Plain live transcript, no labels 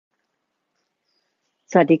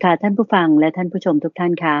สวัสดีค่ะท่านผู้ฟังและท่านผู้ชมทุกท่า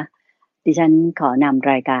นค่ะดิฉันขอนำ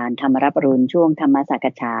รายการธรรมรับอรุณช่วงธรรมสัก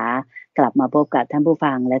ฉากลับมาพบกับท่านผู้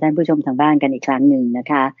ฟังและท่านผู้ชมทางบ้านกันอีกครั้งหนึ่งนะ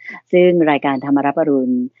คะซึ่งรายการธรรมรับอรุ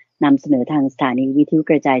ณนำเสนอทางสถานีวิทยุ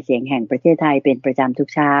กระจายเสียงแห่งประเทศไทยเป็นประจำทุก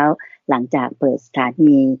เช้าหลังจากเปิดสถา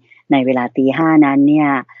นีในเวลา 5:00 นั้นเนี่ย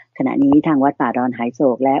ขณะนี้ทางวัดป่าดอนหายโศ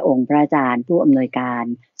กและองค์พระอาจารย์ผู้อำนวยการ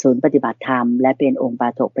ศูนย์ปฏิบัติธรรมและเป็นองค์ปา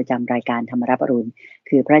ฐกประจำรายการธรรมรับอรุณ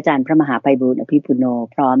คือพระอาจารย์พระมหาไพบูลย์อภิปุโน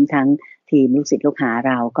พร้อมทั้งทีมลูกศิษย์ลูกหาเ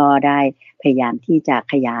ราก็ได้พยายามที่จะ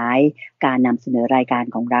ขยายการนำเสนอรายการ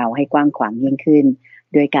ของเราให้กว้างขวางยิ่งขึ้น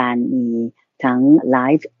ด้วยการมีทั้งไล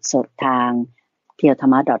ฟ์สดทาง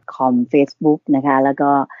pieothama.com Facebook นะคะแล้ว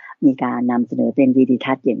ก็มีการนำเสนอเป็นวิดี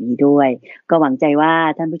ทัศน์อย่างนี้ด้วยก็หวังใจว่า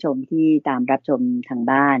ท่านผู้ชมที่ตามรับชมทาง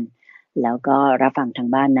บ้านแล้วก็รับฟังทาง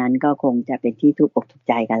บ้านนั้นก็คงจะเป็นที่ถูกอกถูก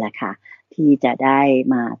ใจกันแหละค่ะที่จะได้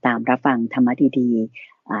มาตามรับฟังธรรมะดี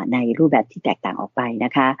ๆในรูปแบบที่แตกต่างออกไปน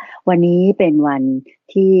ะคะวันนี้เป็นวัน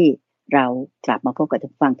ที่เรากลับมาพบกับท่า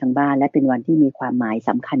นผู้ฟังทางบ้านและเป็นวันที่มีความหมายส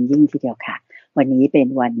ำคัญยิ่งทีเดียวค่ะวันนี้เป็น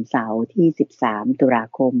วันเสาร์ที่13ตุลา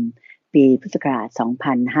คมปีพุทธศักราช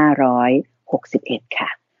2561ค่ะ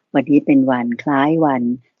วันนี้เป็นวันคล้ายวัน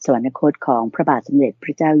สวรรคตของพระบาทสมเด็จพร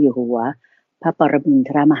ะเจ้าอยู่หัวพระปรมินท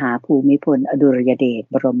รมหาภูมิพลอดุลยเดช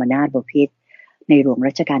บรมนาถบพิตรในหลวง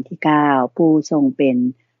รัชกาลที่9ผู้ทรงเป็น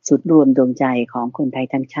ศูนย์รวมดวงใจของคนไทย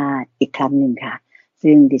ทั้งชาติอีกครั้งหนึ่งค่ะ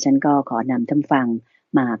ซึ่งดิฉันก็ขอนำท่านฟัง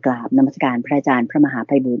มากราบนมัสการพระอาจารย์พระมหาไ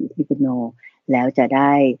พบูลย์อภิปุโนแล้วจะไ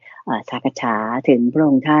ด้สักษาถึงพระอ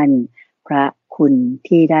งค์ท่านพระคุณ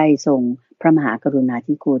ที่ได้ทรงพระมหากรุณา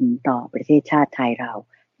ธิคุณต่อประเทศชาติไทยเรา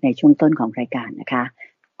ในช่วงต้นของรายการนะคะ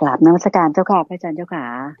กราบนมัสการเจ้าค่ะพระอาจารย์เจ้าค่ะ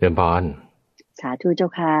เจริญพรสาธุเจ้า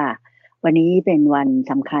ค่ะวันนี้เป็นวัน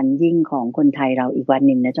สำคัญยิ่งของคนไทยเราอีกวันห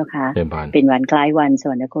นึ่งนะเจ้าค่ะเป็นวันคล้ายวันส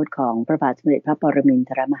วรรคตของพระบาทสมเด็จพระปรมิน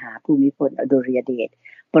ทรมหาภูมิพลอดุลยเดช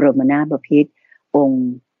บรมนาถบพิตรองค์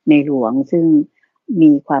ในหลวงซึ่ง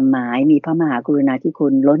มีความหมายมีพระมหากรุณาธิคุ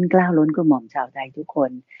ณล้นเกล้าล้นกระหม่อมชาวไทยทุกค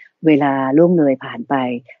นเวลาล่วงเลยผ่านไป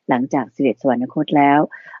หลังจากเสด็จสวรรคตแล้ว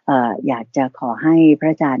อยากจะขอให้พร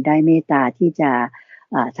ะอาจารย์ได้เมตตาที่จะ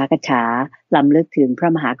สักษาลำลึกถึงพระ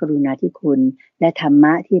มหากรุณาธิคุณและธรรม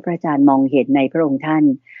ะที่พระอาจารย์มองเห็นในพระองค์ท่าน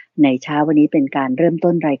ในเช้าวันนี้เป็นการเริ่ม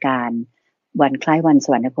ต้นรายการวันคล้ายวันส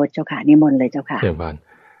วรรคตเจ้าค่ะนิมนต์เลยเจ้าค่ะเชิญพร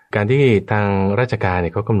การที่ทางราชการเนี่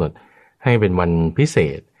ยเขากำหนดให้เป็นวันพิเศ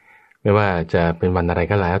ษไม่ว่าจะเป็นวันอะไร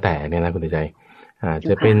ก็แล้วแต่เนี่ยนะคุณใจ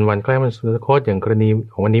จะเป็นวันคล้ายวันสวรรคตอย่างกรณี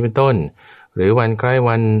ของวันนี้เป็นต้นหรือวันคล้าย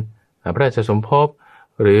วันพระราชสมภพ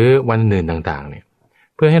หรือวันอื่นต่างๆเนี่ย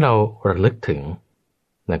เพื่อให้เราระลึกถึง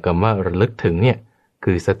นะคำว่าระลึกถึงเนี่ย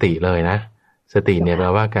คือสติเลยนะสติเนี่ยแปล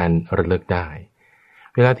ว่าการระลึกได้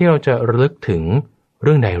เวลาที่เราจะระลึกถึงเ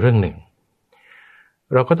รื่องใดเรื่องหนึ่ง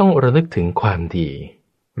เราก็ต้องระลึกถึงความดี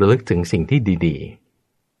ระลึกถึงสิ่งที่ดี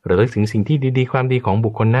ๆระลึกถึงสิ่งที่ดีๆความดีของบุ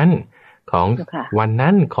คคลนั้นของวัน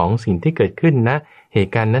นั้นของสิ่งที่เกิดขึ้นนะเห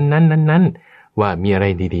ตุการณ์นั้นๆว่ามีอะไร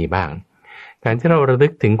ดีๆบ้างการที่เราระลึ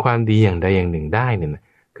กถึงความดีอย่างใดอย่างหนึ่งได้เนี่ย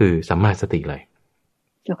คือสัมมาสติเลย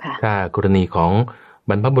ถ้ากรณีของ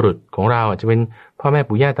บรรพบุรุษของเราอาจจะเป็นพ่อแม่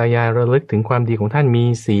ปู่ย่าตายายระลึกถึงความดีของท่านมี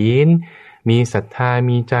ศีลมีศรัทธา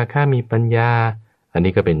มีจาคะมีปัญญาอัน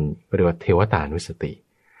นี้ก็เป็นเรียกว่าเทวตานุสติ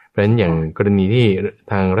เพราะฉะนั้นอย่างกรณีที่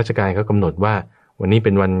ทางราชการเขากำหนดว่าวันนี้เ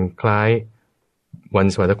ป็นวันคล้ายวัน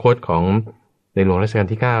สวรรคตของในหลวงรัชกาล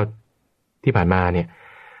ที่9ที่ผ่านมาเนี่ย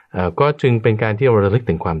ก็จึงเป็นการที่เราระลึก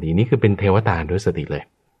ถึงความดีนี่คือเป็นเทวตานุสติเลย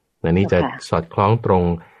และนี่จะสอดคล้องตรง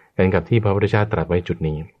กันกับที่พระพุทธเจ้าตรัสไว้จุด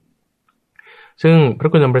นี้ซึ่งพระ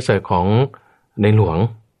คุณอันประเสริฐของในหลวง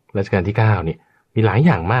รัชกาลที่9เนี่ยมีหลายอ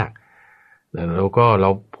ย่างมากแล้วก็เรา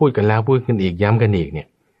พูดกันแล้วพูดกันอีกย้ำกันอีกเนี่ย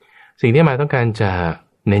สิ่งที่มาต้องการจะ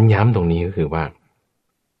เน้นย้ำตรงนี้ก็คือว่า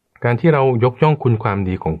การที่เรายกย่องคุณความ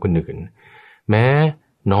ดีของคนอื่นแม้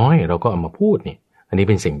น้อยเราก็เอามาพูดนี่อันนี้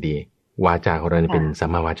เป็นสิ่งดีวาจาของเราเป็นสัม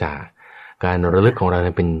มาวาจาการระลึกของเรา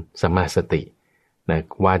เป็นสัมมาสตินะ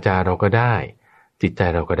วาจาเราก็ได้จิตใจ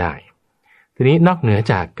เราก็ได้ทีนี้นอกเหนือ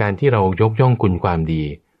จากการที่เรายกย่องคุณความดี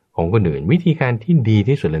ของคนอื่นวิธีการที่ดี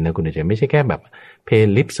ที่สุดเลยนะคุณอาจารย์ไม่ใช่แค่แบบ pay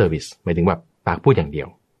lip service หมายถึงแบบปากพูดอย่างเดียว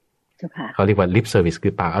เขาเรียกว่า lip service คื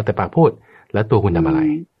อปากเอาแต่ปากพูดแล้วตัวคุณทำอะไร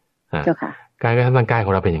การกระทำทางกายขอ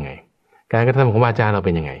งเราเป็นยังไงการกระทำของวาจาเราเ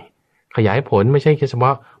ป็นยังไงขยายผลไม่ใช่แค่เฉพา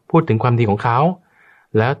ะพูดถึงความดีของเขา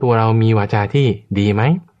แล้วตัวเรามีวาจาที่ดีไหม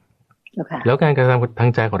แล้วการกระทำทา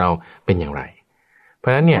งใจของเราเป็นอย่างไรเพรา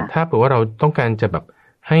ะฉะนั้นเนี่ยถ้าเผื่อว่าเราต้องการจะแบบ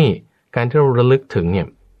ให้การที่เราระลึกถึงเนี่ย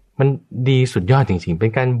มันดีสุดยอดจริงๆเป็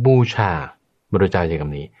นการบูชาบริจาคใจค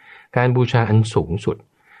ำนี้การบูชาอันสูงสุด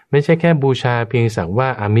ไม่ใช่แค่บูชาเพียงสักว่า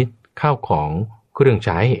อามิตรข้าวของเครื่องใ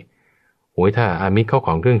ช้โอ้ยถ้าอามิตรข้าวข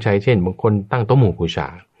องเครื่องใช้เช่นบางคนตั้งโต๊ะหมู่บูชา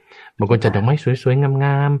บางคนจัดดอกไม้สวยๆง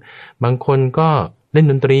ามๆบางคนก็เล่น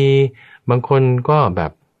ดนตรีบางคนก็แบ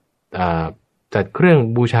บจัดเครื่อง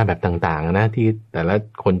บูชาแบบต่างๆนะที่แต่ละ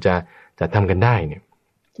คนจะทำกันได้เนี่ย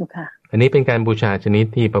อันนี้เป็นการบูชาชนิด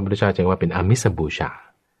ที่พระพุทธเจ้าจึงว่าเป็นอามิสบูชา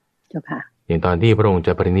อย่างตอนที่พระองค์จ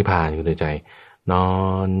ะปรินิพพานคุณใจนอ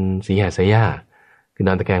นสีหาสยาคือน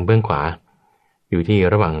อนตะแคงเบื้องขวาอยู่ที่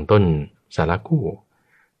ระหว่างต้นสาระคู่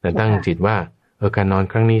แต่ตั้งจิตว่าการนอน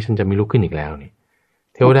ครั้งนี้ฉันจะไม่ลุกขึ้นอีกแล้วนี่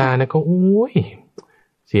เทวดานะก็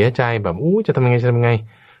เสียใจแบบจะทำยังไง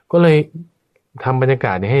ก็เลยทำบรรยาก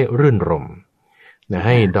าศให้รื่นรมนะใ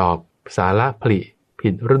ห้ดอกสาระผลิผิ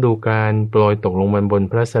ดฤดูกาลโปรยตกลงมาบน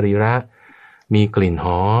พระสรีระมีกลิ่นห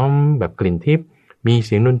อมแบบกลิ่นทิพย์มีเ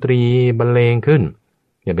สียงดนตรีบรรเลงขึ้น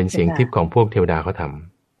เนี่ยเป็นเสียงทิพย์ของพวกเทวดาเขาท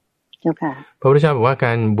ำพระพุทธเจ้าบอกว่าก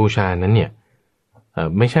ารบูชานั้นเนี่ย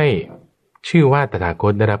ไม่ใช่ชื่อว่าตถาค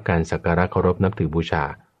ตได้รับการสักการะเคารพนับถือบูชา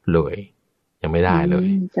เลยยังไม่ได้เลย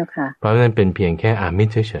เพราะนั้นเป็นเพียงแค่อามิส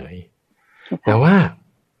เฉยๆแต่ว่า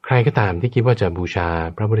ใครก็ตามที่คิดว่าจะบูชา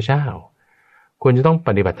พระพุทธเจ้าควรจะต้องป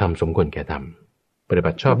ฏิบัติธรรมสมควรแก่ธรรมปฏิบั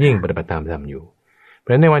ติชอบยิ่งปฏิบัติตามธรรมอยู่เพรา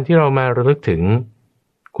ะฉะนั้นในวันที่เรามาระลึกถึง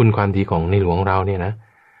คุณความดีของในหลวงเราเนี่ยนะ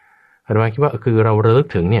อาตมาคิดว่าคือเราระลึก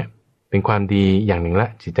ถึงเนี่ยเป็นความดีอย่างหนึ่งละ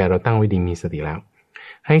จิตใจเราตั้งไว้ดีมีสติแล้ว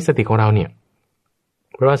ให้สติของเราเนี่ย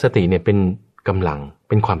เพราะว่าสติเนี่ยเป็นกำลัง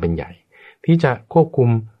เป็นความเป็นใหญ่ที่จะควบคุม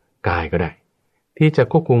กายก็ได้ที่จะ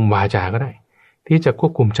ควบคุมวาจาก็ได้ที่จะคว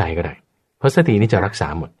บคุมใจก็ได้เพราะสตินี่จะรักษา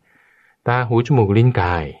หมดตาหูจมูกลิ้นก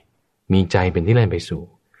ายมีใจเป็นที่แล่นไปสู่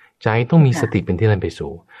ใจต้องมีสติเป็นที่แล่นไป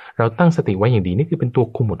สู่เราตั้งสติไว้อย่างดีนี่คือเป็นตัว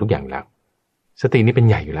คุมหมดทุกอย่างแล้วสตินี่เป็น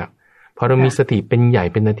ใหญ่อยู่แล้วพอเรามีสติเป็นใหญ่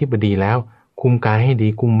เป็นอธิบดีแล้วคุมกายให้ดี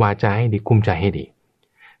คุมวาจาให้ดีคุมใจให้ดี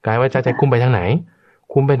กายวาจาใจคุมไปทางไหน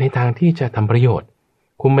คุมไปในทางที่จะทำประโยชน์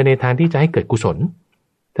คุมไปในทางที่จะให้เกิดกุศล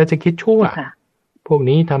ถ้าจะคิดชั่วพวก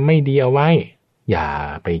นี้ทำไม่ดีเอาไว้อย่า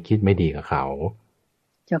ไปคิดไม่ดีกับเขา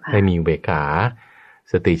ให้มีอุเบกขา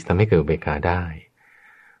สติจะทำให้เกิดอุเบกขาได้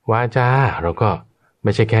วาจาเราก็ไ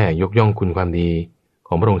ม่ใช่แค่ยกย่องคุณความดีข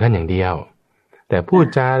องพระองค์ท่านอย่างเดียวแต่พูด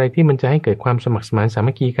จาอะไรที่มันจะให้เกิดความสมัครสมานสา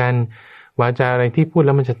มัคคีกันวาจาอะไรที่พูดแ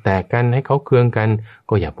ล้วมันจะแตกกันให้เขาเคืองกัน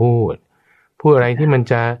ก็อย่าพูดอะไรที่มัน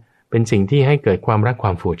จะเป็นสิ่งที่ให้เกิดความรักคว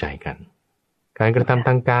ามฟูใจกันการกระทำท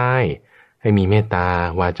างกายให้มีเมตตา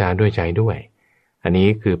วาจาด้วยใจด้วยอันนี้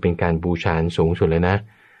คือเป็นการบูชาสูงสุดเลยนะ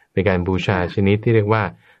เป็นการบูชาชนิดที่เรียกว่า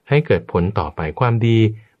ให้เกิดผลต่อไปความดี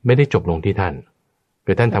ไม่ได้จบลงที่ท่าน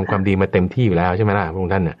คือท่านทำความดีมาเต็มที่อยู่แล้วใช่ไหมล่ะพระอง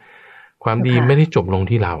ค์ท่านน่ะความดีไม่ได้จบลง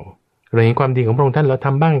ที่เราเห็นความดีของพระองค์ท่านเราท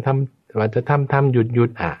ำบ้างทำว่าจะทำหยุด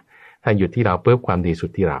ถ้าหยุดที่เราปุ๊บความดีสุด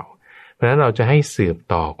ที่เราเพราะฉะนั้นเราจะให้สืบ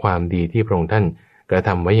ต่อความดีที่พระองค์ท่านกระท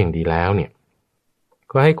ำไว้อย่างดีแล้วเนี่ย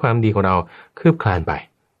ก็ให้ความดีของเราคืบคลานไป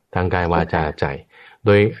ทางกายวาจาใจโด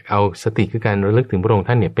ยเอาสติคือการระลึกถึงพระองค์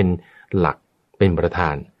ท่านเนี่ยเป็นหลักเป็นประธา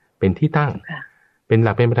นเป็นที่ตั้งเป็นห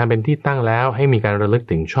ลักเป็นประธานเป็นที่ตั้งแล้วให้มีการระลึก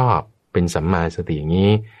ถึงชอบเป็นสัมมาสติอย่าง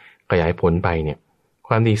นี้ขยายผลไปเนี่ยค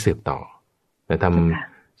วามดีสืบต่อแต่ท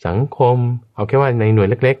ำสังคมเอาแค่ว่าในหน่วย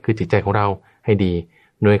เล็กๆคือจิตใจของเราให้ดี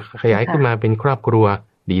หน่วยขยายขึ้นมาเป็นครอบครัว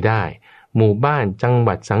ดีได้หมู่บ้านจังห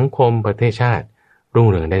วัดสังคมประเทศชาติรุ่ง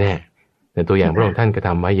เรืองได้แน่แต่ตัวอย่างพระองค์ท่านก็ท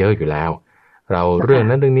ำไว้เยอะอยู่แล้วเราเรื่อง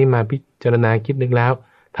นั้นเรื่องนี้มาพิจารณาคิดนึกแล้ว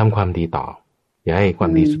ทำความดีต่ออย่าให้ควา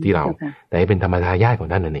มดีสุดที่เราแต่ให้เป็นธรรมทายาทของ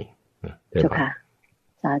ท่านนั่นเองเจ้าค่ะ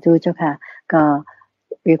สาธุเจ้าค่ะก็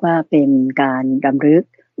เรียกว่าเป็นการรำลึก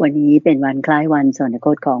วันนี้เป็นวันคล้ายวันสวรรค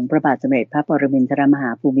ตของพระบาทสมเด็จพระปรมินทรมหา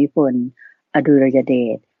ภูมิพลอดุลยเด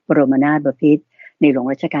ชบรมนาถบพิตรในหลวง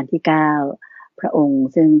รัชกาลที่9พระองค์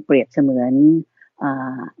ซึ่งเปรียบเสมือน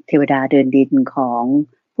เทวดาเดินดินของ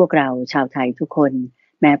พวกเราชาวไทยทุกคน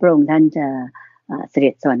แม้พระองค์ท่านจะเสด็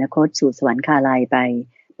จสวรรคตสู่สวรรคาลัยไป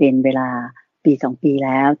เป็นเวลาปี2ปีแ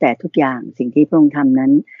ล้วแต่ทุกอย่างสิ่งที่พระองค์ทำนั้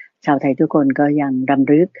นชาวไทยทุกคนก็ยังร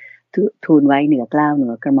ำลึกทูลไว้เหนือเกล้าเหนื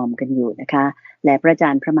อกระหม่อมกันอยู่นะคะและพระอาจา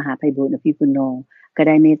รย์พระมหาไพบูลย์อภิปุโนก็ไ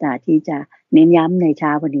ด้เมตตาที่จะเน้นย้ำในเช้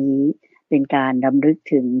าวันนี้เป็นการรำลึก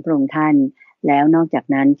ถึงพระองค์ท่านแล้วนอกจาก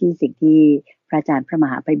นั้นที่สิ่งที่พระอาจารย์พระม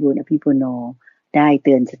หาไพบูลย์อภิปุโนได้เ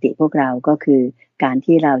ตือนสติพวกเราก็คือการ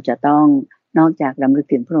ที่เราจะต้องนอกจากรำลึก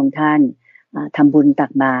ถึงพระองค์ท่านทำบุญตั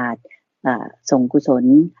กบาตรส่งกุศล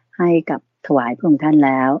ให้กับถวายพระองค์ท่านแ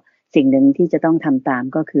ล้วสิ่งหนึ่งที่จะต้องทำตาม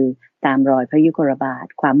ก็คือตามรอยพระยุคลบาท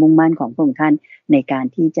ความมุ่งมั่นของพระองค์ท่านในการ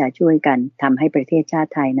ที่จะช่วยกันทำให้ประเทศชา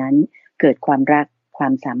ติไทยนั้นเกิดความรักควา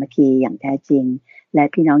มสามัคคีอย่างแท้จริงและ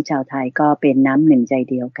พี่น้องชาวไทยก็เป็นน้ำหนึ่งใจ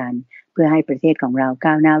เดียวกันเพื่อให้ประเทศของเรา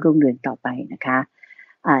ก้าวหน้ารุ่งเรืองต่อไปนะคะ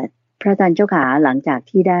พระอาจารย์เจ้าขาหลังจาก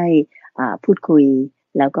ที่ได้พูดคุย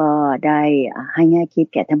แล้วก็ได้ให้แง่คิด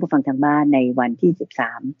แก่ท่านผู้ฟังทางบ้านในวันที่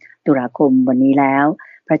13ตุลาคมวันนี้แล้ว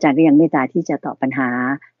พระอาจารย์ก็ยังเมตตาที่จะตอบปัญหา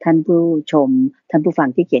ท่านผู้ชมท่านผู้ฟัง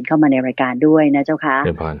ที่เขียนเข้ามาในรายการด้วยนะเจ้าค่ะ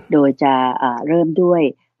โดยจะเริ่มด้วย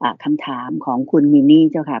คำถามของคุณมินี่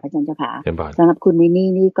เจ้าค่ะพระอาจารย์เจ้าค่ะสำหรับคุณมินี่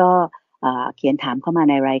นี่ก็เขียนถามเข้ามา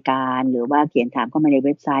ในรายการหรือว่าเขียนถามเข้ามาในเ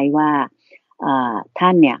ว็บไซต์ว่าท่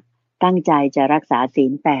านเนี่ยตั้งใจจะรักษาศี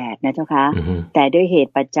ล8นะเจ้าค่ะแต่ด้วยเห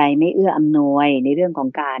ตุปัจจัยไม่เอื้ออำนวยในเรื่องของ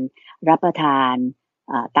การรับประทาน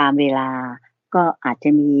ตามเวลาก็อาจจะ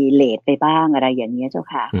มีเลทไปบ้างอะไรอย่างนี้เจ้า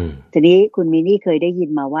ค่ะทีนี้คุณมินี่เคยได้ยิน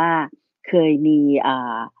มาว่าเคยมี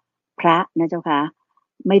พระนะเจ้าค่ะ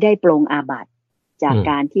ไม่ได้ปรงอาบัติจาก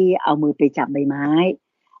การที่เอามือไปจับใบไม้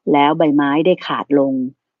แล้วใบไม้ได้ขาดลง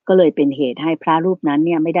ก็เลยเป็นเหตุให้พระรูปนั้นเ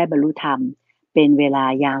นี่ยไม่ได้บรรลุธรรมเป็นเวลา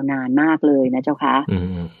ยาวนานมากเลยนะเจ้าค่ะ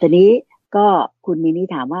ทีนี้ก็คุณมินี่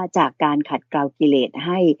ถามว่าจากการขัดเกลากิเลสใ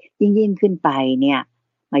ห้ยิ่งขึ้นไปเนี่ย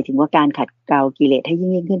หมายถึงว่าการขัดเกลากิเลสให้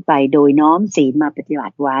ยิ่งขึ้นไปโดยน้อมศีลมาปฏิบั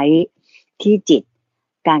ติไว้ที่จิต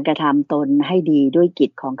การกระทำตนให้ดีด้วยกิ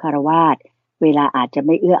จของฆราวาสเวลาอาจจะไ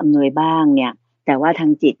ม่เอื้ออำนวยบ้างเนี่ยแต่ว่าทา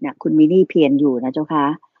งจิตเนี่ยคุณมินี่เพียรอยู่นะเจ้าค่ะ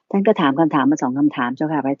ท่านก็ถามคำถามมา2คำถามเจ้า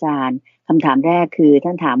ค่ะพระอาจารย์คำถามแรกคือท่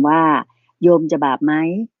านถามว่าโยมจะบาปไหม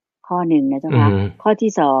ข้อหนึ่งนะเจ้าค่ะข้อ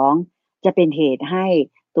ที่2จะเป็นเหตุให้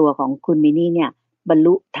ตัวของคุณมินี่เนี่ยบรร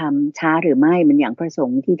ลุธรรมช้าหรือไม่มันอย่างพระสง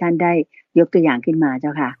ฆ์ที่ท่านได้ยกตัวอย่างขึ้นมาเจ้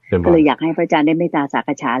าค่ะก็เลยอยากให้พระอาจารย์ได้เมตตาสัก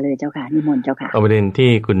ษาเลยเจ้าค่ะนิมนต์เจ้าค่ะเอาประเด็นที่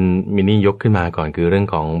คุณมินี่ยกขึ้นมาก่อนคือเรื่อง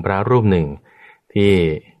ของพระรูปหนึ่งที่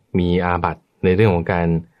มีอาบัติในเรื่องของการ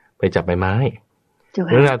ไปจับใบไม้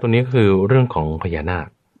เรื่องราวตัวนี้ก็คือเรื่องของพญานาค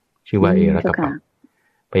ชื่อว่าเอรากัปปัต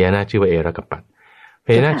พญานาคชื่อว่าเอรากัปปัตพ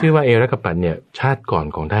ญานาคชื่อว่าเอรากัปปัตเนี่ยชาติก่อน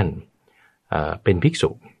ของท่านเป็นภิกษุ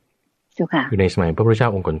อยู่ในสมัยพระพุทธเจ้า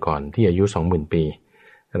องค์ก่อนๆที่อายุ 20,000 ปี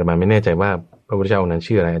อาตมาไม่แน่ใจว่าพระพุทธเจ้าองค์นั้น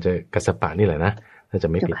ชื่ออะไรอาจจะกัสสปะนี่แหละนะถ้าจะ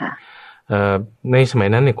ไม่ผิดในสมัย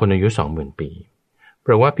นั้นเนี่ยคนอายุ 20,000 ปีเพ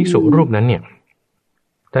ราะว่าภิกษุรูปนั้นเนี่ย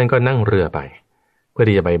ท่านก็นั่งเรือไปเพื่อ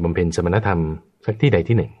ที่จะไปบำเพ็ญสมณธรรมสักที่ใด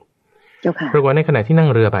ที่หนึ่งปรากฏว่าในขณะที่นั่ง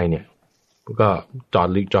เรือไปเนี่ยก็จ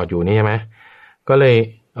อดอยู่นี่ใช่ไหมก็เลย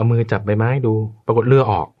เอามือจับใบไม้ดูปรากฏเรือ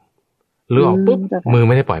ออกปุ๊บมือไ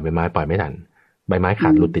ม่ได้ปล่อยใบไม้ปล่อยไม่ทันใบไม้ขา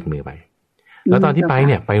ดหลุดติดมือไปแล้วตอนที่ไปเ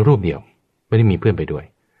นี่ยไปรูปเดียวไม่ได้มีเพื่อนไปด้วย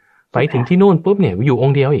ไปถึงที่นู่นปุ๊บเนี่ยอยู่อ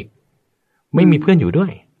งค์เดียวอีกไม่มีเพื่อนอยู่ด้ว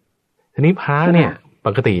ยทีนี้พระเนี่ยป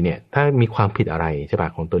กติเนี่ยถ้ามีความผิดอะไรใช่ป่ะ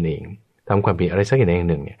ของตนเองทำความผิดอะไรสักอย่าง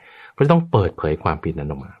หนึ่งเนี่ยก็ต้องเปิดเผยความผิดนั้น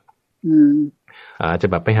ออกมาอาจจะ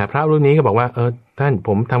แบบไปหาพระรูปนี้ก็บอกว่าท่านผ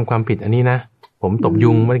มทำความผิดอันนี้นะผมตบ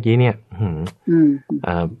ยุงเมื่อกี้เนี่ย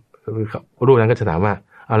รูปนั้นก็จะถามว่า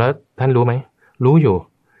เอาแล้วท่านรู้ไหมรู้อยู่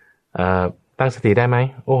ตั้งสติได้ไหม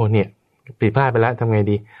โอ้เนี่ยผิดพลาดไปแล้วทำไง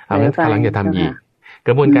ดีเอางั้นครั้งจะทำอีกก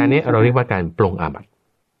ระบวนการนี้เราเรียกว่าการปลงอาบัติ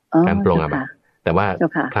การปลงอาบัติแต่ว่า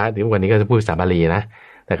พระที่วันนี้ก็จะพูดภาษาบาลีนะ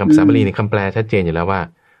แต่คำภาษาบาลีในคำแปลชัดเจนอยู่แล้วว่า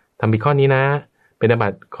ทำผิดข้อนี้นะเป็นอาบั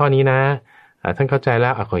ติข้อนี้นะท่านเข้าใจแล้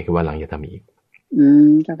วขออีกวันหลังอย่าทำอีก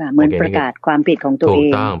เจ้าค่ะเหมือนประกาศความผิดของตัวเองถู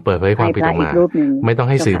กต้องเปิดเผยความผิดออกมาไม่ต้อง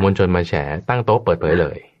ให้สื่อมวลชนมาแฉตั้งโต๊ะเปิดเผยเล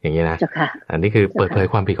ยอย่างนี้นะอันนี้คือเปิดเผย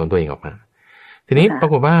ความผิดของตัวเองออกมาทีนี้ปรา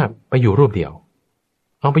กฏว่าไปอยู่รูปเดียว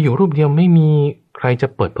ไปอยู่รูปเดียวไม่มีใครจะ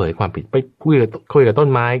เปิดเผยความผิดไปคุยกับต้น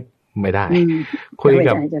ไม้ไม่ได้คุย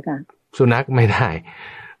กับสุนัขไม่ได้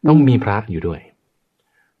ต้องมีพระอยู่ด้วย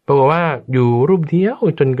ปรากฏว่าอยู่รูปเดียว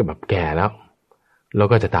จนกับแบบแก่แล้ว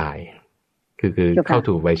ก็จะตายคือเข้า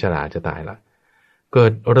ถูกวัยชราจะตายละเกิ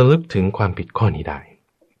ดระลึกถึงความผิดข้อนี้ได้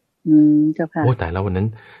เจ้าค่ะโอ้แต่แล้ววันนั้น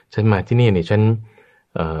ฉันมาที่นี่เนี่ยฉัน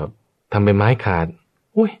ทำใบไม้ขาด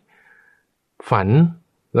โอ้ยฝัน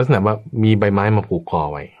ลักษณะว่ามีใบไม้มาผูกคอ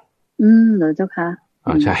ไว้เหรอเจ้าค่ะ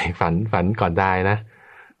ใช่ฝันก่อนตายนะ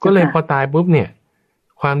ก็เลยพอตายปุ๊บเนี่ย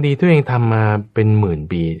ความดีที่ตัวเองทำมาเป็นหมื่น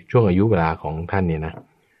ปีช่วงอายุเวลาของท่านเนี่ยนะ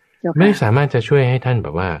ไม่สามารถจะช่วยให้ท่านแบ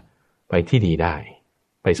บว่าไปที่ดีได้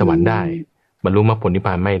ไปสวรรค์ได้บรรลุมรรคผลนิพพ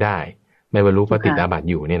านไม่ได้ไม่บรรลุปฏิอาบัติ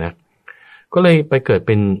อยู่เนี่ยนะก็เลยไปเกิดเ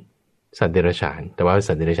ป็นสัตว์เดรัจฉานแต่ว่า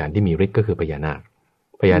สัตว์เดรัจฉานที่มีฤทธิ์ก็คือพญานาค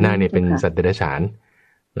เนี่ยเป็นสัตว์เดรัจฉาน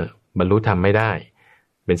บรรลุธรรมไม่ได้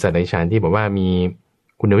เป็นสัตว์เดรัจฉานที่บอกว่ามี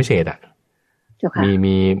คุณวิเศษ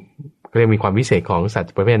มีเรียกมีความวิเศษของสัต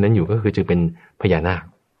ว์ประเภทนั้นอยู่ก็คือจึงเป็นพญานาค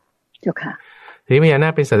ทีนี้พญานา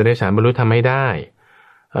คเป็นสัตว์เดรัจฉานบรรลุธรรมไม่ได้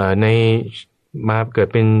ในมาเกิด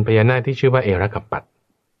เป็นพญานาคที่ชื่อว่าเอรากัปปั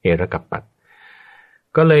ต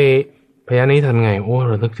ก็เลยพญานาคนี้ทำไงโอ้เ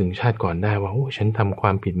รานึกถึงชาติก่อนได้ว่าโอ้ฉันทำคว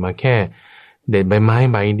ามผิดมาแค่เด็ดใบไม้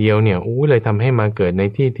ใบเดียวเนี่ยโอ้เลยทำให้มาเกิดใน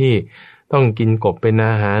ที่ที่ต้องกินกบเป็นอ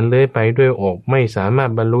าหารเลื้อยไปด้วยอกไม่สามาร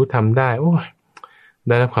ถบรรลุธรรมได้โอ้ไ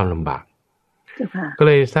ด้รับความลำบากก็เ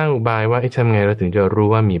ลยสร้างอุบายว่าทำไงเราถึงจะรู้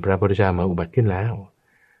ว่ามีพระพุทธเจ้ามาอุบัติขึ้นแล้ว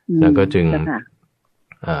ก็จึง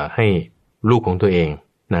ให้ลูกของตัวเอง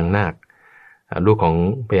นางนาคลูกของ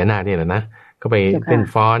พญานาคเนี่ยแหละนะก็ไปเต้น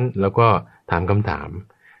ฟ้อนแล้วก็ถามคำถาม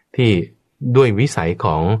ที่ด้วยวิสัยข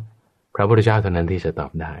องพระพุทธเจ้าเท่านั้นที่จะตอ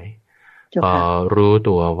บได้พอรู้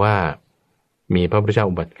ตัวว่ามีพระพุทธเจ้า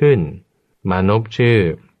อุบัติขึ้นมานพชื่อ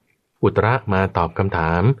อุตระมาตอบคำถ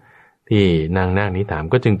ามที่นางนาคนี้ถาม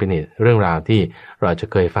ก็จึงเป็นเรื่องราวที่เราจะ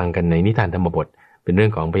เคยฟังกันในนิทานธรรมบทเป็นเรื่อ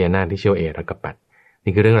งของพญานาคที่ชื่อเอรากัปปัด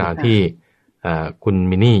นี่คือเรื่องราวที่คุณ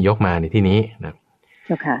มินี่ยกมาในที่นี้นะ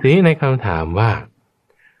ทีนี้ในคำถามว่า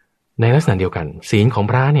ในลักษณะเดียวกันศีลของ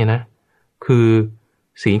พระเนี่ยนะคือ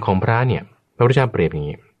ศีลของพระเนี่ยพระพุทธเจ้าเปรียบอย่าง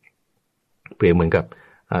นี้เปรียบเหมือนกับ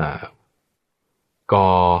กอ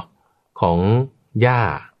ของหญ้า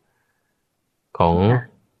ของ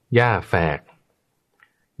หญ้าแฝก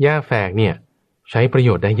หญ้าแฝกเนี่ยใช้ประโย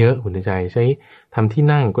ชน์ได้เยอะคุณใจใช้ทำที่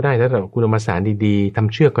นั่งก็ได้ถ้าคุณเอามาสานดีๆท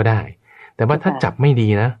ำเชือกก็ได้แต่ว่าถ้าจับไม่ดี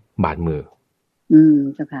นะบาดมือ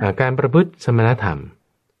การประพฤติสมณธรรม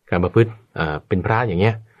การประพฤติเป็นพระอย่างเ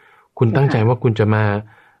งี้ยคุณตั้งใจว่าคุณจะมา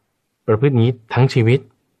ประพฤตินี้ทั้งชีวิต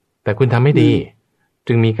แต่คุณทำไม่ดี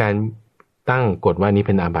จึงมีการตั้งกฎว่านี้เ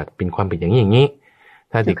ป็นอาบัติเป็นความผิดอย่างนี้อย่างนี้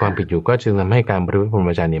ถ้าติดความผิดอยู่ก็จึงทำให้การประพฤติพรห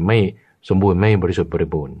มจรรย์เนี่ยไม่สมบูรณ์ไม่บริสุทธิ์บริ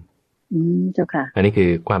บูรณ์เจ้าค่ะอันนี้คือ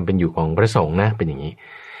ความเป็นอยู่ของพระสงฆ์นะเป็นอย่างนี้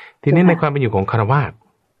ทีนี้ในความเป็นอยู่ของฆราวาส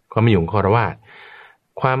ความเป็นอยู่ของฆราวาส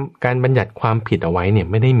การบัญญัติความผิดเอาไว้เนี่ย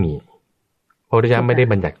ไม่ได้มีพระพุทธเจ้าไม่ได้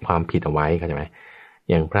บัญญัติความผิดเอาไว้เข้าใจไหม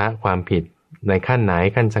อย่างพระความผิดในขั้นไหน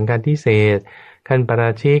ขั้นสังฆาทิเศษขั้นปารา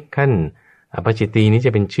ชิกขั้นอภจิตีนี้จ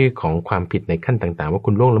ะเป็นชื่อของความผิดในขั้นต่างๆว่า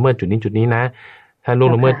คุณล่วงละเมิดจุดนี้จุดนี้นะถ้าล่วง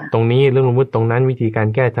ละเมิดตรงนี้ล่วงละเมิดตรงนั้นวิธีการ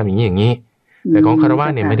แก้ทำอย่างนี้อย่างนี้แต่ของฆราวา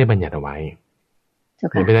สเนี่ยไม่ได้บัญญัติเอาไว้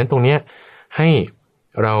เพราะฉะนั้นตรงเนี้ยให้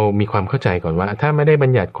เรามีความเข้าใจก่อนว่าถ้าไม่ได้บั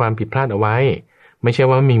ญญัติความผิดพลาดเอาไว้ไม่ใช่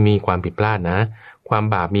ว่ามีความผิดพลาดนะความ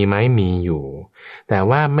บาปมีไหมมีอยู่แต่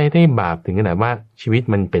ว่าไม่ได้บาปถึงขนาดว่าชีวิต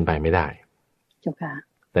มันเป็นไปไม่ได้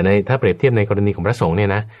แต่ในถ้าเปรียบเทียบในกรณีของพระสงฆ์เนี่ย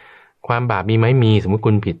นะความบาปมีไหมมีสมมติ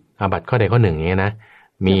คุณผิดอาบัติข้อใดข้อหนึ่งเงี้ยนะ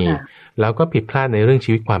มีแล้วก็ผิดพลาดในเรื่อง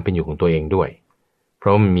ชีวิตความเป็นอยู่ของตัวเองด้วยเพรา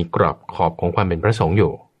ะมันมีกรอบขอบของความเป็นพระสงฆ์อ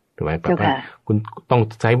ยู่ถูกไหมแบบว่าคุณต้อง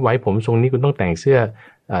ใช้ไว้ผมทรงนี้คุณต้องแต่งเสื้อ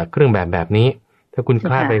เครื่องแบบนี้ถ้าคุณค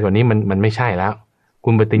ลาดไปกว่านี้มันไม่ใช่แล้วคุ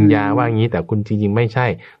ณปฏิญญาว่างี้แต่คุณจริงๆไม่ใช่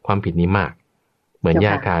ความผิดนี้มากเหมือนย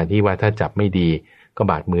าคาที่ว่าถ้าจับไม่ดีก็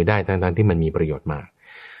บาดมือได้ทั้งที่มันมีประโยชน์มาก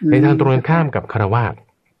ในทางตรงกันข้ามกับฆราวาส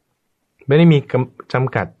ไม่ได้มีจ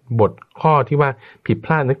ำกัดบทข้อที่ว่าผิดพ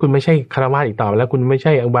ลาดนั้นคุณไม่ใช่ฆราวาสอีกต่อไปแล้วคุณไม่ใ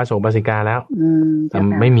ช่อุบาสกอุบาสิกาแล้ว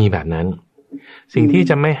ไม่มีแบบนั้นสิ่งที่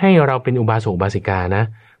จะไม่ให้เราเป็นอุบาสกอุบาสิกานะ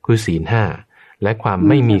คือศีลห้าและความ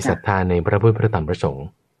ไม่มีศรัทธาในพระพุทธพระธรรมพระสงฆ์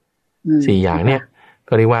สี่อย่างเนี่ย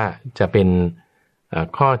ก็เรียกว่าจะเป็น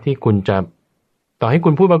ข้อที่คุณจะต่อให้คุ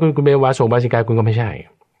ณพูดว่าคุณเป็นอุบาสกอุบาสิกาคุณก็ไม่ใช่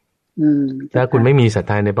ถ้าคุณไม่มีศรัท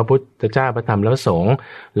ธาในพระพุทธเจ้าพระธรรมและพระสงฆ์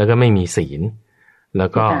แล้วก็ไม่มีศีลแล้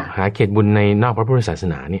วก็หาเขตบุญในนอกพระพุทธศาส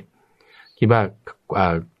นาเนี่ยคิดว่า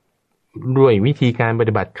ด้วยวิธีการป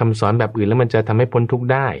ฏิบัติคำสอนแบบอื่นแล้วมันจะทำให้พ้นทุกข์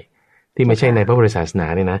ได้ที่ไม่ใช่ในพระพุทธศาสนา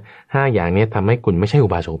เนี่ยนะห้าอย่างนี้ทำให้คุณไม่ใช่อุ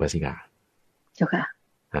บาสกอุบาสิกาเจ้าค่ะ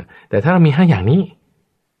แต่ถ้าเรามีห้าอย่างนี้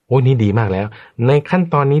โอ้นี่ดีมากแล้วในขั้น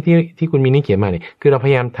ตอนนี้ที่คุณมีนี่เขียนมาเนี่ยคือเราพ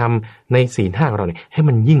ยายามทำในศีลห้าของเราเนี่ยให้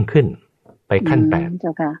มันยิ่งขึ้นไปขั้นแปด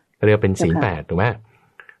เรียกเป็นศีลแปดถูกไหม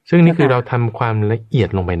ซึ่งนี่คือเราทำความละเอียด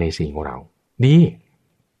ลงไปในศีลของเราดี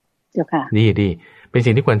เจ้าค่ะดีเป็น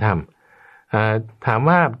สิ่งที่ควรทำถาม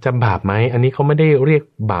ว่าจะบาปไหมอันนี้เขาไม่ได้เรียก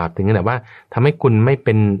บาปถึงขนาดว่าทำให้คุณไม่เ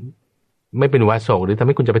ป็นอุบาสกหรือทำใ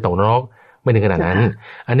ห้คุณจะไปตกนรกไม่ถึงขนาดนั้น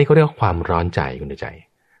อันนี้เขาเรียกว่าความร้อนใจคุณใจ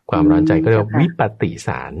ความร้อนใจก็เรียกวิปติส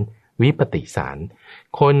าร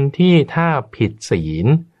คนที่ถ้าผิดศีล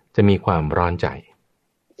จะมีความร้อนใจ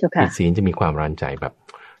ผิดศีลจะมีความร้อนใจแบบ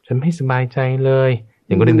ฉันไม่สบายใจเลยอ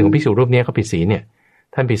ย่างกรณีของภิกษุรูปนี้เขาผิดศีลเนี่ย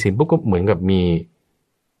ท่านผิดศีลปุ๊บก็เหมือนกับมี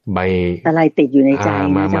ใบอะไรติดอยู่ในใจ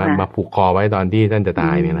มาผูกคอไว้ตอนที่ท่านจะต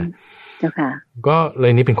ายเนี่ยนะเจ้าค่ะก็เล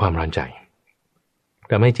ยนี้เป็นความร้อนใจแ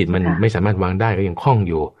ต่ไม่จิตมันไม่สามารถวางได้ก็ยังคล้อง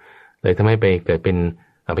อยู่เลยทำให้ไปเกิดเป็น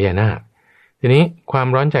พญานาคทีนี้ความ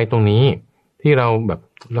ร้อนใจตรงนี้ที่เราแบบ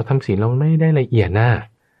เราทำศีลเราไม่ได้ละเอียดนะ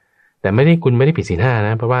แต่คุณไม่ได้ผิดศีลห้าน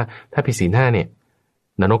ะเพราะว่าถ้าผิดศีลห้าเนี่ย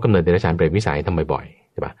นรกกำเนิดเดรัจฉานเปรตวิสัยทำบ่อย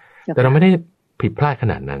ๆใช่ปะแต่เราไม่ได้ผิดพลาดข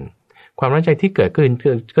นาดนั้นความร้อนใจที่เกิดขึ้น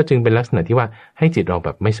ก็จึงเป็นลักษณะที่ว่าให้จิตเราแบ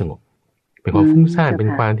บไม่สงบเป็นความฟุ้งซ่านเป็น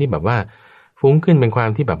ความที่แบบว่าฟุ้งขึ้นเป็นความ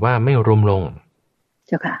ที่แบบว่าไม่รวมลงเ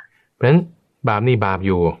จ้าค่ะเพราะฉะนั้นบาปนี่บาปอ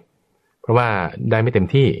ยู่เพราะว่าได้ไม่เต็ม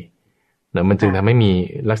ที่แล้วมันจึงทำให้มี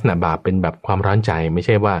ลักษณะบาปเป็นแบบความร้อนใจไม่ใ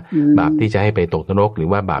ช่ว่าบาปที่จะให้ไปตกนรกหรือ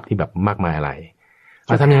ว่าบาปที่แบบมากมายอะไรเอ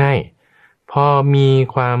าทำยังไงพอมี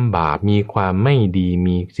ความบาปมีความไม่ดี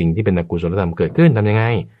มีสิ่งที่เป็นอกุศลธรรมเกิดขึ้นทำยังไง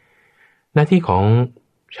หน้าที่ของ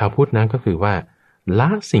ชาวพุทธนั้นก็คือว่า ละ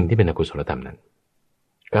สิ่งที่เป็นอกุศลธรรมนั้น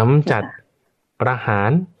กำจัดประหา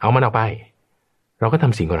รเอามันออกไปเราก็ท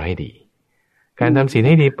ำสิ่งของเราให้ดีการทำสิ่งใ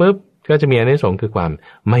ห้ดีปุ๊บก็จะมีอานิสงส์คือความ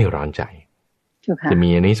ไม่ร้อนใจจะมี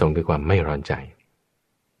อานิสงส์คือความไม่ร้อนใจ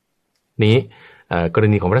นี้กร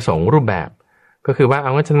ณีของพระสงฆ์รูปแบบก็คือว่าเอ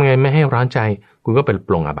าว่าจะทำไงไม่ให้ร้อนใจคุณก็เป็นป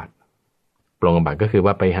ลงอาบัติปลงอาบัติก็คือ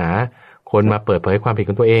ว่าไปหาคนมาเปิดเผยความผิด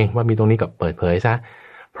ของตัวเองว่ามีตรงนี้ก็เปิดเผยซะ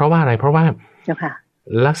เพราะว่าอะไรเพราะว่า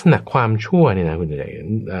ลักษณะความชั่วเนี่ยนะคุณใจ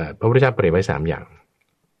พระพุทธเจ้าเปรียบไว้3 อย่าง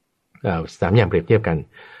3 อย่างเปรียบเทียบกัน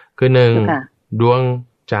คือ1ดวง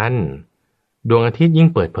จันทร์ดวงอาทิตย์ยิ่ง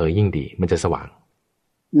เปิดเผยยิ่งดีมันจะสว่าง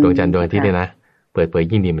ดวงจันทร์ดวงอาทิตย์เนี่ยนะเปิดเผย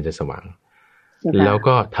ยิ่งดีมันจะสว่างแล้ว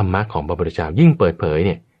ก็ธรรมะของพระพุทธเจ้ายิ่งเปิดเผยเ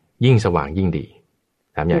นี่ยยิ่งสว่างยิ่งดี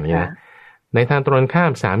3 อย่างนี้นะในทางตรงข้า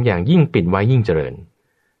ม3 อย่างยิ่งปิดไว้ยิ่งเจริญ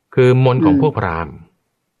คือมนต์ของพวกพราหมณ์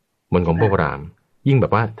มนต์ของพวกพราหมณ์ยิ่งแบ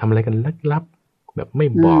บว่าทำอะไรกันลับๆแบบไม่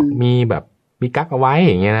บอกมีแบบมีกั๊กเอาไว้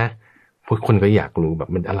อย่างเงี้ยนะพวกคนก็อยากรู้แบบ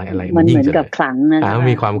มันอะไรมันยิ่งเจริญขลังนะ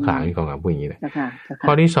มีความขลังของพวกอย่างนี้นะข้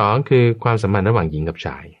อที่2คือความสัมพันธ์ระหว่างหญิงกับช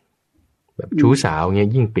ายแบบชู้สาวเงี้ย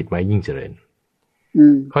ยิ่งปิดไว้ยิ่งเจริญ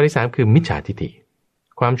ข้อที่3คือมิจฉาทิฏฐิ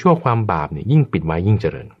ความชั่วความบาปเนี่ยยิ่งปิดไว้ยิ่งเจ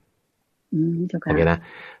ริญอย่างนี้นะ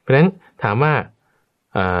เพราะฉะนั้นถามว่า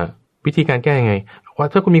วิธีการแก้ยังไงว่า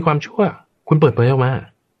ถ้าคุณมีความชั่วคุณเปิดเผยออกมา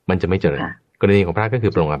มันจะไม่เจริญกรณีของพระก็คื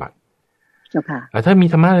อปรงอาบัติถ้ามี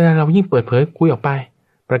ธรรมะอะไรเรายิ่งเปิดเผยคุยออกไป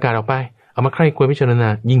ประกาศออกไปเอามาใคร่ควรพิจารณา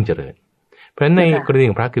ยิ่งเจริญเพราะฉะนั้นในกรณี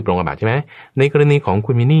ของพระคือปรงอาบัติใช่ไหมในกรณีของ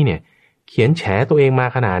คุณมินี่เนี่ยเขียนแฉตัวเองมา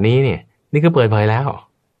ขนาดนี้เนี่ยนี่ก็เปิดเผยแล้ว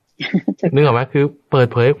นึกออกไหมคือเปิด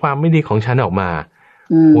เผยความไม่ดีของฉันออกมา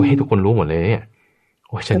โอ้ให้ทุกคนรู้หมดเลยเนี่ยโ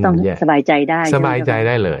อ้ฉันต้องสบายใจได้สบายใจไ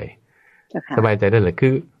ด้เลยสบายใจได้เลยคื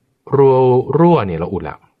อรั่วเนี่ยเราอุดแ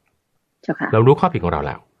ล้วเรารู้ข้อผิดของเราแ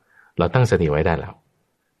ล้วเราตั้งสติไว้ได้แล้ว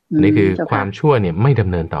นี่คือความชั่วเนี่ยไม่ดำ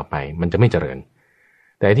เนินต่อไปมันจะไม่เจริญ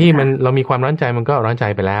แต่ที่เรามีความร้อนใจมันก็ร้อนใจ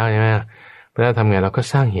ไปแล้วใช่ไหมเพราะฉะนั้นทำไงเราก็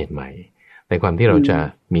สร้างเหตุใหม่ในความที่เราจะ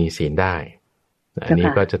มีศีลได้อันนี้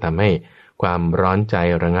ก็จะทำให้ความร้อนใจ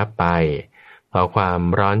ระงับไปพอความ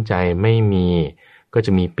ร้อนใจไม่มีก็จ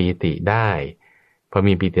ะมีปีติได้พอ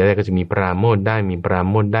มีปีติได้ก็จะมีปราโมทย์ได้มีปรา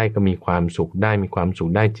โมทย์ได้ก็มีความสุขได้มีความสุข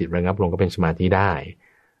ได้จิตระงับลงก็เป็นสมาธิได้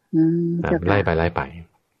ไล่ไป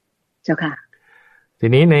เจ้าค่ะที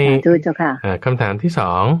นี้ในคำถามที่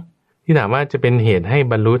2ที่ถามว่าจะเป็นเหตุให้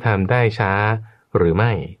บรรลุธรรมได้ช้าหรือไ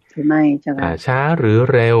ม่เจ้าค่ะช้าหรือ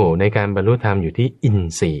เร็วในการบรรลุธรรมอยู่ที่อิน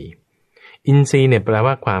ทรีย์อินทรีย์เนี่ยแปล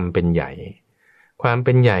ว่าความเป็นใหญ่ความเ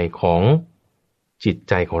ป็นใหญ่ของจิต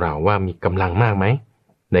ใจของเราว่ามีกำลังมากไหม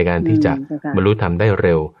ในการที่จะบรรลุธรรมได้เ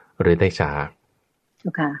ร็วหรือได้ช้า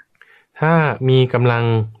ถ้ามีกำลัง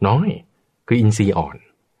น้อยคืออินทรีย์อ่อน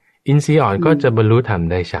อินทรีย์อ่อนก็จะบรรลุธรรม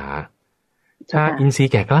ได้ช้าถ้าอินทรี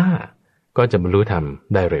ย์แก่กล้าก็จะบรรลุธรรม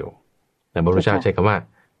ได้เร็วแต่พระพุทธเจ้าใช้คำว่า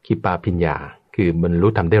คิปาพิญญาคือบรรลุ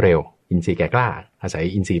ธรรมได้เร็วอินทรีย์แก่กล้าอาศัย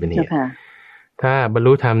อินทรีย์เป็นเหตุถ้าบรร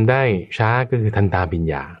ลุธรรมได้ช้าก็คือทันตาพิญ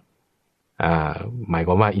ญาหมายค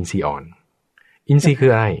วามว่าอินทรีย์อ่อนอินทรีย์คือ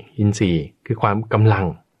อะไรอินทรีย์คือความกำลัง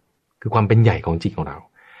คือความเป็นใหญ่ของจิตของเรา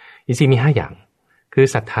อินทรีย์มี5 อย่างคือ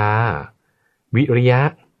ศรัทธาวิริยะ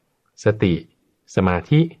สติสมา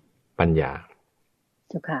ธิปัญญา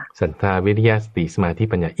ศรัทธาวิริยะสติสมาธิ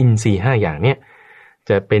ปัญญาอินทรีย์5 อย่างเนี่ย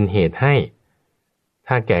จะเป็นเหตุให้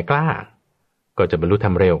ถ้าแก่กล้าก็จะบรรลุธร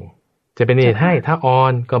รมเร็วจะเป็นเหตุให้ถ้าอ่อ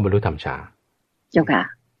นก็บรรลุธรรมช้า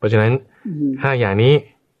เพราะฉะนั้น5 อย่างนี้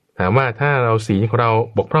ถามว่าถ้าเราศีลของเรา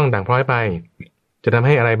บกพร่องด่างพร้อยไปจะทำใ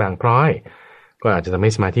ห้อะไรด่างพร้อยก็อาจจะทำให้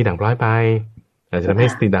สมาธิด่างพร้อยไปอาจจะทำให้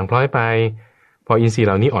สติด่างพร้อยไปพออินทรีย์เ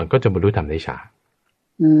หล่านี้อ่อนก็จะบรรลุธรรมได้ช้า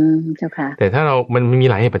เจ้าค่ะแต่ถ้ามันมี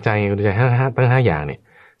หลายปัจจัยคุณจะตั้ง5 อย่างเนี่ย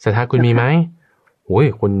ศรัทธาคุณมีไหมโอ้ย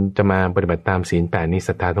คุณจะมาปฏิบัติตามศีล 8นี้ศ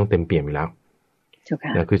รัทธาต้องเต็มเปี่ยมอยู่แล้วเจ้าค่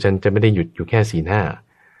ะคือฉันจะไม่ได้หยุดอยู่แค่ศีล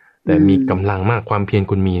 5แต่มีกำลังมากความเพียร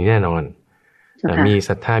คุณมีแน่นอนมีศ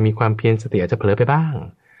รัทธามีความเพียรสติอาจจะเผลอไปบ้าง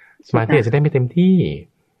สมาธิอาจจะได้ไม่เต็มที่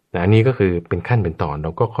แต่อันนี้ก็คือเป็นขั้นเป็นตอนเร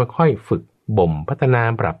าก็ค่อยๆฝึกบ่มพัฒนา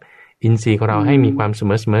ปรับอินทรีย์ของเราให้มีความเส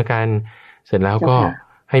มอกันเสร็จแล้วก็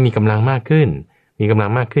ให้มีกำลังมากขึ้นมีกำลัง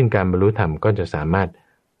มากขึ้นการบรรลุธรรมก็จะสามารถ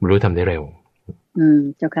บรรลุธรรมได้เร็ว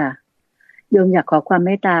เจ้าค่ะโยมอยากขอความเม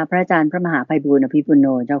ตตาพระอาจารย์พระมหาไพบูลย์อภิปุโน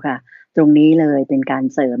เจ้าค่ะตรงนี้เลยเป็นการ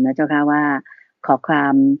เสริมนะเจ้าค่ะว่าขอควา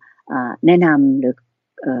มแนะนำหรือ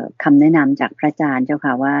คำแนะนำจากพระอาจารย์เจ้า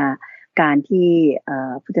ค่ะว่าการที่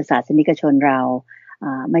พุทธศาสนิกชนเรา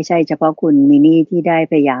ไม่ใช่เฉพาะคุณมินี่ที่ได้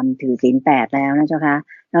พยายามถือศีล 8แล้วนะเจ้าค่ะ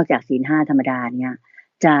นอกจากศีล 5ธรรมดาเนี่ย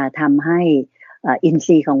จะทำให้อินท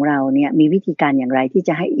รีย์ของเราเนี่ยมีวิธีการอย่างไรที่จ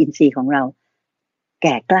ะให้อินทรีย์ของเราแ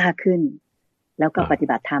ก่กล้าขึ้นแล้วก็ปฏิ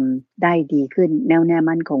บัติธรรมได้ดีขึ้นแน่วแน่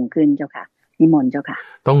มั่นคงขึ้นเจ้าค่ะนิมนต์เจ้าค่ะ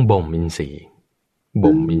ต้องบ่มอินทรีย์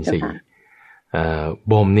บ่มอินทรีย์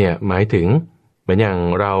บ่มเนี่ยหมายถึงเหมือนอย่าง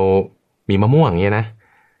เรามีมะม่วงเงี้ยนะ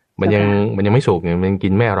มันยังไม่สุกเนี่ยมันกิ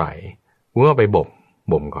นไม่อร่อยก็เอาไป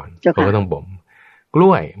บ่มก่อนเราก็ต้องบ่มก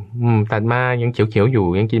ล้วยตัดมายังเขียวๆอยู่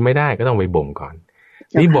ยังกินไม่ได้ก็ต้องไปบ่มก่อน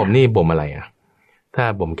นี่บ่มอะไรอ่ะถ้า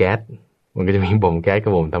บ่มแก๊สมันก็จะมีบ่มแก๊สกั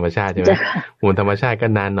บบ่มธรรมชาติใช่ไหมบ่มธรรมชาติก็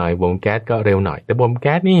นานหน่อยบ่มแก๊สก็เร็วหน่อยแต่บ่มแ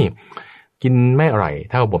ก๊สนี่กินไม่อร่อย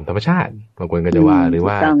เท่าบ่มธรรมชาติบางคนก็จะว่าหรือ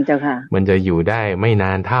ว่ามันจะอยู่ได้ไม่น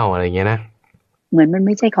านเท่าอะไรเงี้ยนะเหมือนมันไ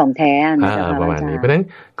ม่ใช่ของแท้ประมาณนี้เพราะฉะนั้น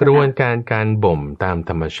กระบวนการบ่มตาม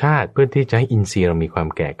ธรรมชาติเพื่อที่จะให้อินทรีย์เรามีความ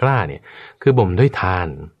แก่กล้าเนี่ยคือบ่มด้วยทาน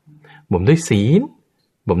บ่มด้วยศีล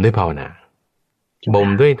บ่มด้วยภาวนาบ่ม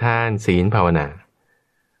ด้วยทานศีลภาวนา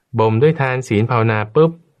บ่มด้วยทานศีลภาวนาปุ๊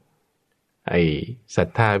บไอ้ศรัท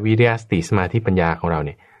ธาวิริยะสติสมาธิปัญญาของเราเ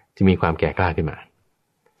นี่ยจะมีความแก่กล้าขึ้นมา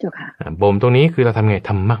บ่มตรงนี้คือเราทำไง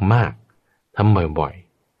ทำมากๆทำบ่อย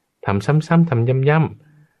ๆทำซ้ำๆทำย้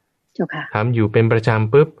ำทำอยู่เป็นประจ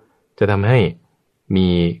ำปุ๊บจะทำให้มี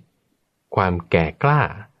ความแก่กล้า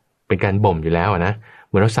เป็นการบ่มอยู่แล้วนะเ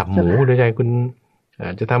หมือนเราสับหมูโดยใจคุณ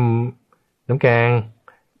จะทำน้ำแกง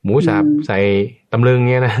หมูสับใส่ตำลึง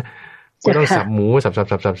เงี้ยนะก็ต้องสับหมูสั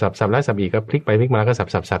บแล้วสับอีกก็พลิกไปพลิกมาแล้วก็สับ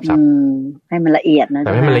ให้มันละเอียดนะแ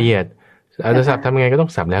ต่ให้มันละเอียดอาจจะสับทำยังไงก็ต้อ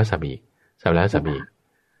งสับแล้วสับอีกสับแล้วสับอีก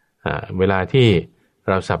เวลาที่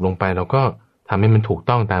เราสับลงไปเราก็ทำให้มันถูก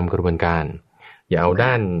ต้องตามกระบวนการอย่าเอา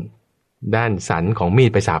ด้านสันของมี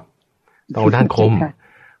ดไปสับต้องเอาด้านคม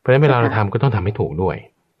เพราะฉะนั้นเวลาเราทำก็ต้องทำให้ถูกด้วย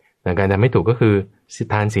การทำให้ถูกก็คือ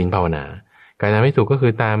ทานศีลภาวนาการทำให้ถูกก็คื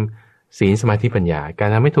อตามศีลสมาธิปัญญาการ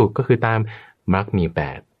ทำให้ถูกก็คือตามมรรคมี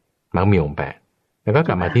8มรรคมีองค์8แล้วก็ก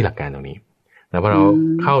ลับมาที่หลักการตรงนี้แล้วพอเรา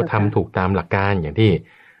เข้าทำถูกตามหลักการอย่างที่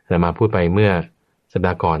เรามาพูดไปเมื่อสัปด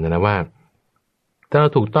าห์ก่อนนะว่าถ้าเรา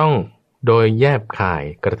ถูกต้องโดยแยบคาย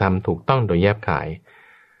กระทำถูกต้องโดยแยบคาย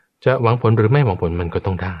จะหวังผลหรือไม่หวังผลมันก็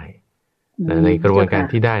ต้องได้ในกระบวนการ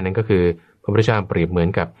ที่ได้นั้นก็คือพระพุทธเจ้าเปรียบเหมือน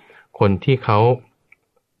กับคนที่เขา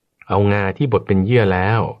เอางาที่บดเป็นเยื่อแล้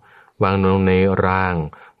ววางลงในราง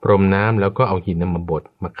พรมน้ำแล้วก็เอาหินมาบด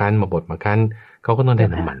มาคั้นเขาก็ต้องได้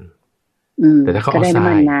น้ำมันแต่ถ้าเขาเอาทรา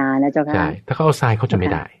ยใช่ถ้าเขาเอาทรายเขาจะไม่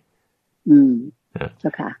ได้เจ้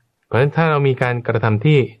าค่ะเพราะฉะนั้นถ้าเรามีการกระทำ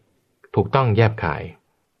ที่ถูกต้องแยบคาย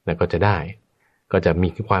แล้วก็จะได้ก็จะมี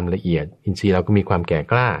ความละเอียดอินทรีย์เราก็มีความแก่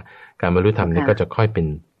กล้าการบรรลุธรรมนี้ก็จะค่อยเป็น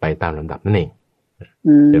ไปตามลำดับนั่นเอง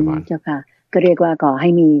เจ้าค่ะก็เรียกว่าขอให้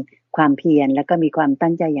มีความเพียรแล้วก็มีความตั้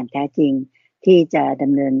งใจอย่างแท้จริงที่จะด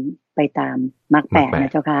ำเนินไปตามมรรค8นะ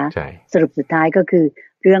เจ้าค่ะสรุปสุดท้ายก็คือ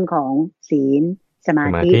เรื่องของศีลสมา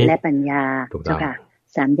ธิและปัญญาเจ้าค่ะ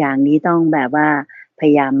3อย่างนี้ต้องแบบว่าพย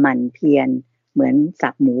ายามหมั่นเพียรเหมือนสั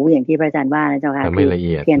บหมูอย่างที่พระอาจารย์ว่านะเจ้าค่ะ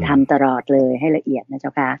เพียรทำตลอดเลยให้ละเอียดนะเจ้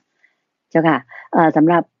าค่ะสำ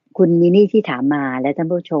หรับคุณมินี่ที่ถามมาและท่าน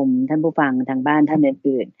ผู้ชมท่านผู้ฟังทางบ้านท่าน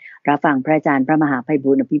อื่นๆรับฟังพระอาจารย์พระมหาไพ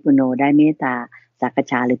บูลย์อภิปุโนได้เมตตาสัก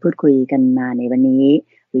ษาหรือพูดคุยกันมาในวันนี้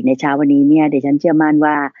หรือในเช้าวันนี้เนี่ยดิฉันเชื่อมั่น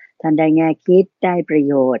ว่าท่านได้แง่คิดได้ประ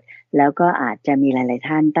โยชน์แล้วก็อาจจะมีหลายๆ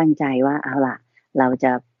ท่านตั้งใจว่าเอาล่ะเราจ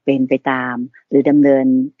ะเป็นไปตามหรือดำเนิน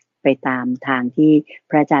ไปตามทางที่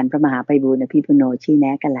พระอาจารย์พระมหาไพบูลย์อภิปุโนชี้แน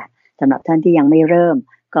ะกันแหละสำหรับท่านที่ยังไม่เริ่ม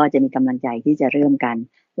ก็จะมีกำลังใจที่จะเริ่มกัน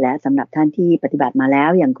และสำหรับท่านที่ปฏิบัติมาแล้ว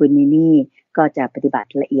อย่างคุณมินี่ก็จะปฏิบัติ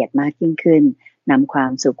ละเอียดมากยิ่งขึ้นนำควา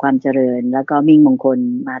มสุขความเจริญแล้วก็มิ่งมงคล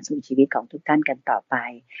มาสู่ชีวิตของทุกท่านกันต่อไป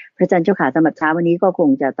พระอาจารย์เจ้าขาสำหรับเช้าวันนี้ก็คง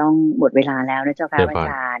จะต้องหมดเวลาแล้วนะเจ้าค่ะอา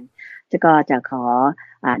จารย์ก็จะขอ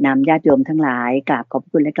นำญาติโยมทั้งหลายกราบขอบ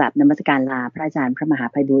คุณและกราบนมัสการลาพระอาจารย์พระมหา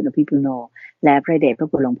ไพบูลย์อภิปุโนและพระเดชพระ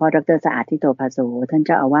คุณหลวงพ่อดร.สะอาดทิโตภาโสท่านเ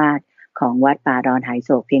จ้าอาวาสของวัดป่าดอนหายโศ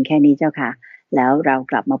กเพียงแค่นี้เจ้าค่ะแล้วเรา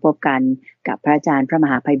กลับมาพบกันกับพระอาจารย์พระม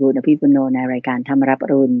หาไพบูลย์อภิปุโนในรายการธรรมรับอ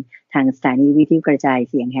รุณทางสถานีวิทยุกระจาย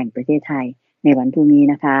เสียงแห่งประเทศไทยในวันพรุ่งนี้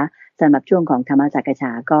นะคะสำหรับช่วงของธรรมสักษ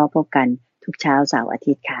าก็พบกันทุกเช้าเสาร์อา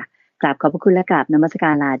ทิตย์ค่ะกราบขอบพระคุณและกราบนมัสกา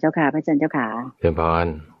รลาเจ้าค่ะพระอาจารย์เจ้าค่ะเชิญพร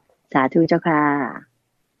สาธุเจ้าค่ะ